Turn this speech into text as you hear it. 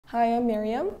Hi, I'm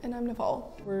Maryam. And I'm Nivaal.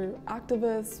 We're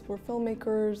activists, we're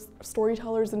filmmakers,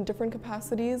 storytellers in different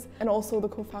capacities, and also the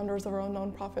co-founders of our own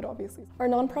nonprofit, obviously. Our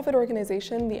nonprofit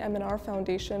organization, the MNR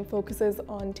Foundation, focuses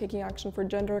on taking action for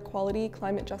gender equality,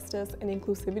 climate justice, and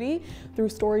inclusivity through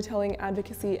storytelling,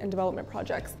 advocacy, and development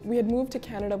projects. We had moved to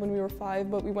Canada when we were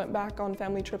 5, but we went back on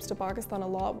family trips to Pakistan a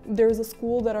lot. There was a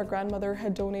school that our grandmother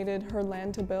had donated her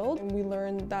land to build, and we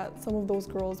learned that some of those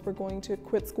girls were going to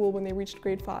quit school when they reached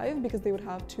grade 5 because they would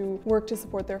have to work to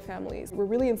support their families. We're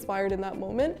really inspired in that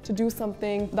moment to do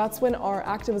something. That's when our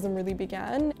activism really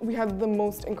began. We had the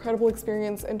most incredible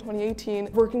experience in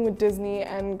 2018 working with Disney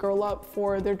and Girl Up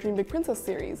for their Dream Big Princess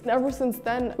series. And ever since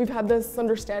then, we've had this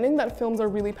understanding that films are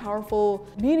really powerful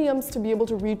mediums to be able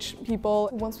to reach people.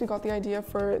 Once we got the idea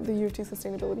for the U of T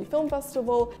Sustainability Film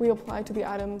Festival, we applied to the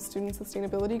Adams Student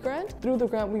Sustainability Grant. Through the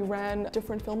grant, we ran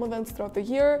different film events throughout the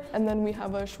year, and then we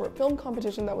have a short film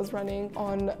competition that was running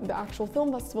on the actual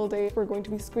film festival day. We're going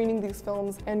to be screening these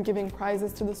films and giving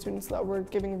prizes to the students so that we're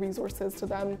giving resources to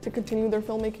them to continue their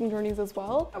filmmaking journeys as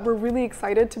well. We're really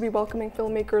excited to be welcoming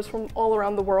filmmakers from all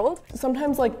around the world.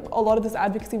 Sometimes a lot of this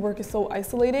advocacy work is so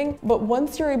isolating, but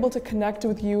once you're able to connect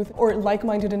with youth or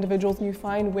like-minded individuals, you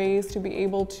find ways to be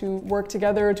able to work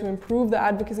together to improve the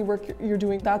advocacy work you're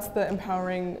doing. That's the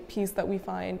empowering piece that we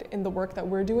find in the work that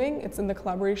we're doing. It's in the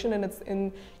collaboration and it's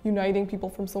in uniting people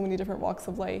from so many different walks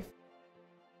of life.